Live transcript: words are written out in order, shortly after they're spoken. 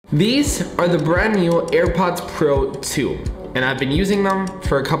These are the brand new AirPods Pro 2, and I've been using them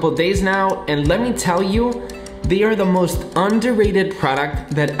for a couple days now, and let me tell you, they are the most underrated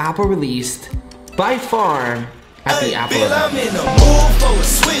product that Apple released by far at the Apple event.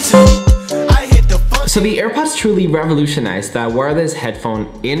 So the AirPods truly revolutionized the wireless headphone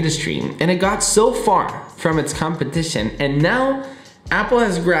industry, and it got so far from its competition, and now Apple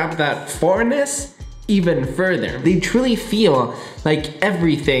has grabbed that farness even further. They truly feel like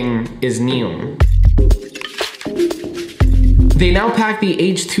everything is new. They now pack the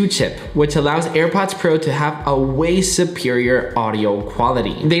H2 chip, which allows AirPods Pro to have a way superior audio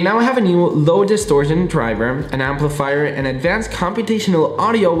quality. They now have a new low distortion driver, an amplifier, and advanced computational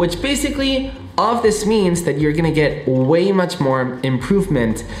audio, which basically all of this means that you're gonna get way much more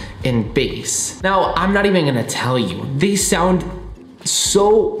improvement in bass. Now, I'm not even gonna tell you, they sound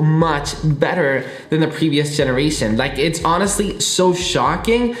so much better than the previous generation. Like, it's honestly so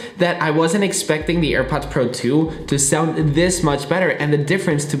shocking that I wasn't expecting the AirPods Pro 2 to sound this much better and the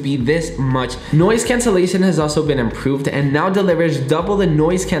difference to be this much. Noise cancellation has also been improved and now delivers double the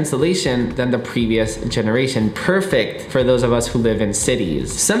noise cancellation than the previous generation. Perfect for those of us who live in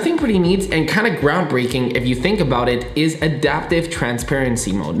cities. Something pretty neat and kind of groundbreaking if you think about it is adaptive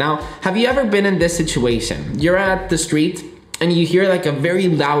transparency mode. Now, have you ever been in this situation? You're at the street and you hear like a very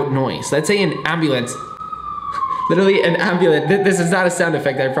loud noise. Let's say an ambulance. Literally an ambulance. This is not a sound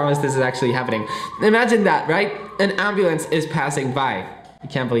effect, I promise this is actually happening. Imagine that, right? An ambulance is passing by. I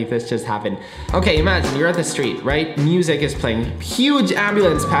can't believe this just happened. Okay, imagine you're at the street, right? Music is playing. Huge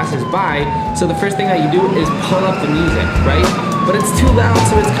ambulance passes by. So the first thing that you do is pull up the music, right? But it's too loud,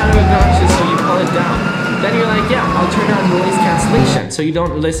 so it's kind of obnoxious, so you pull it down. Then you're like, yeah, I'll turn on noise cancellation so you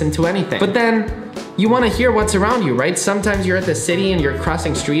don't listen to anything. But then you want to hear what's around you, right? Sometimes you're at the city and you're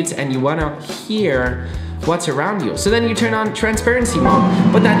crossing streets and you want to hear what's around you. So then you turn on transparency mode,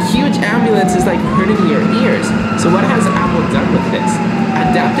 but that huge ambulance is like hurting your ears. So what has Apple done with this?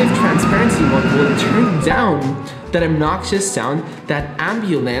 Adaptive transparency mode will turn down that obnoxious sound, that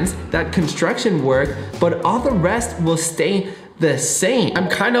ambulance, that construction work, but all the rest will stay the same. I'm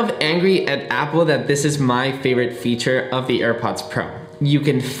kind of angry at Apple that this is my favorite feature of the AirPods Pro. You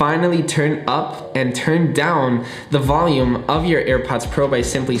can finally turn up and turn down the volume of your AirPods Pro by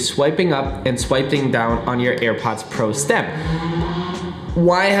simply swiping up and swiping down on your AirPods Pro stem.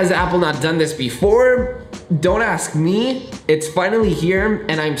 Why has Apple not done this before? Don't ask me. It's finally here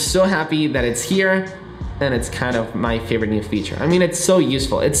and I'm so happy that it's here, and it's kind of my favorite new feature. I mean, it's so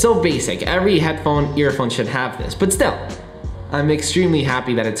useful. It's so basic. Every earphone should have this, but still, I'm extremely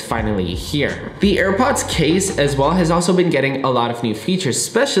happy that it's finally here. The AirPods case as well has also been getting a lot of new features,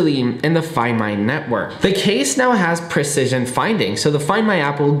 especially in the Find My network. The case now has precision finding, so the Find My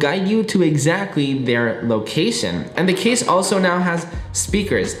app will guide you to exactly their location. And the case also now has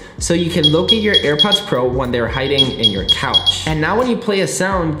speakers, so you can locate your AirPods Pro when they're hiding in your couch. And now when you play a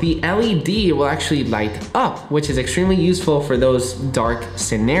sound, the LED will actually light up, which is extremely useful for those dark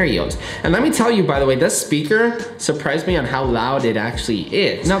scenarios. And let me tell you, by the way, this speaker surprised me on how loud it actually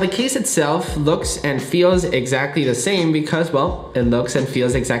is. Now the case itself looks and feels exactly the same because, well, it looks and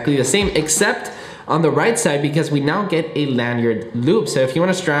feels exactly the same, except on the right side, because we now get a lanyard loop. So if you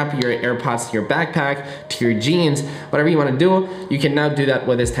want to strap your AirPods to your backpack, to your jeans, whatever you want to do, you can now do that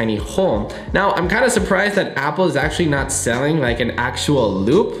with this tiny hole. Now, I'm kind of surprised that Apple is actually not selling like an actual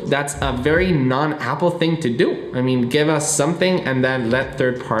loop. That's a very non-Apple thing to do. I mean, give us something and then let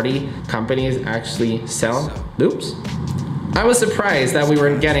third-party companies actually sell loops. I was surprised that we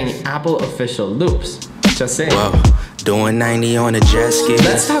weren't getting Apple official loops. Just saying. Whoa. Doing 90 on a jet ski.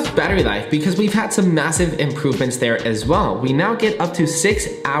 Let's talk battery life, because we've had some massive improvements there as well. We now get up to 6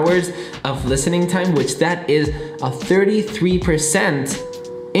 hours of listening time, which that is a 33%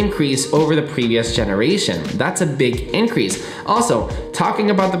 increase over the previous generation. That's a big increase. Also,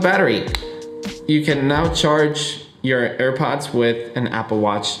 talking about the battery, you can now charge your AirPods with an Apple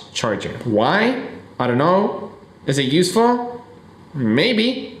Watch charger. Why? I don't know. Is it useful?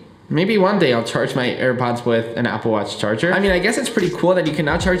 Maybe. Maybe one day I'll charge my AirPods with an Apple Watch charger. I mean, I guess it's pretty cool that you can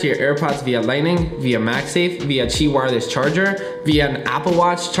now charge your AirPods via Lightning, via MagSafe, via Qi wireless charger, via an Apple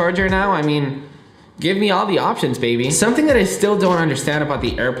Watch charger now. I mean, give me all the options, baby. Something that I still don't understand about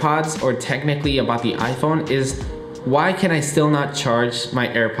the AirPods, or technically about the iPhone, is why can I still not charge my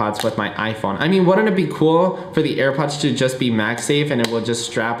AirPods with my iPhone? I mean, wouldn't it be cool for the AirPods to just be MagSafe and it will just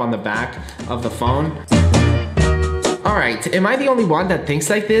strap on the back of the phone? Alright, am I the only one that thinks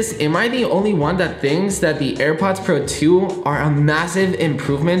like this? Am I the only one that thinks that the AirPods Pro 2 are a massive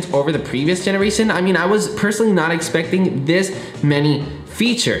improvement over the previous generation? I mean, I was personally not expecting this many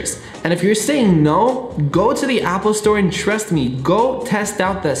features. And if you're saying no, go to the Apple Store and trust me, go test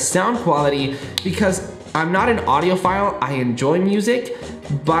out the sound quality, because I'm not an audiophile, I enjoy music,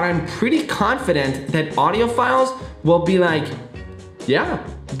 but I'm pretty confident that audiophiles will be like, yeah,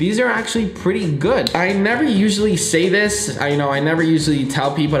 these are actually pretty good. I never usually say this. I never usually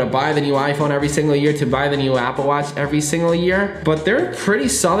tell people to buy the new iPhone every single year, to buy the new Apple Watch every single year, but they're a pretty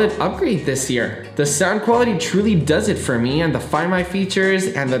solid upgrade this year. The sound quality truly does it for me, and the Find My features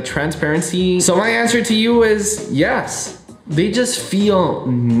and the transparency. So my answer to you is yes. They just feel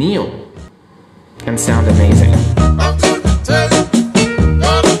new and sound amazing.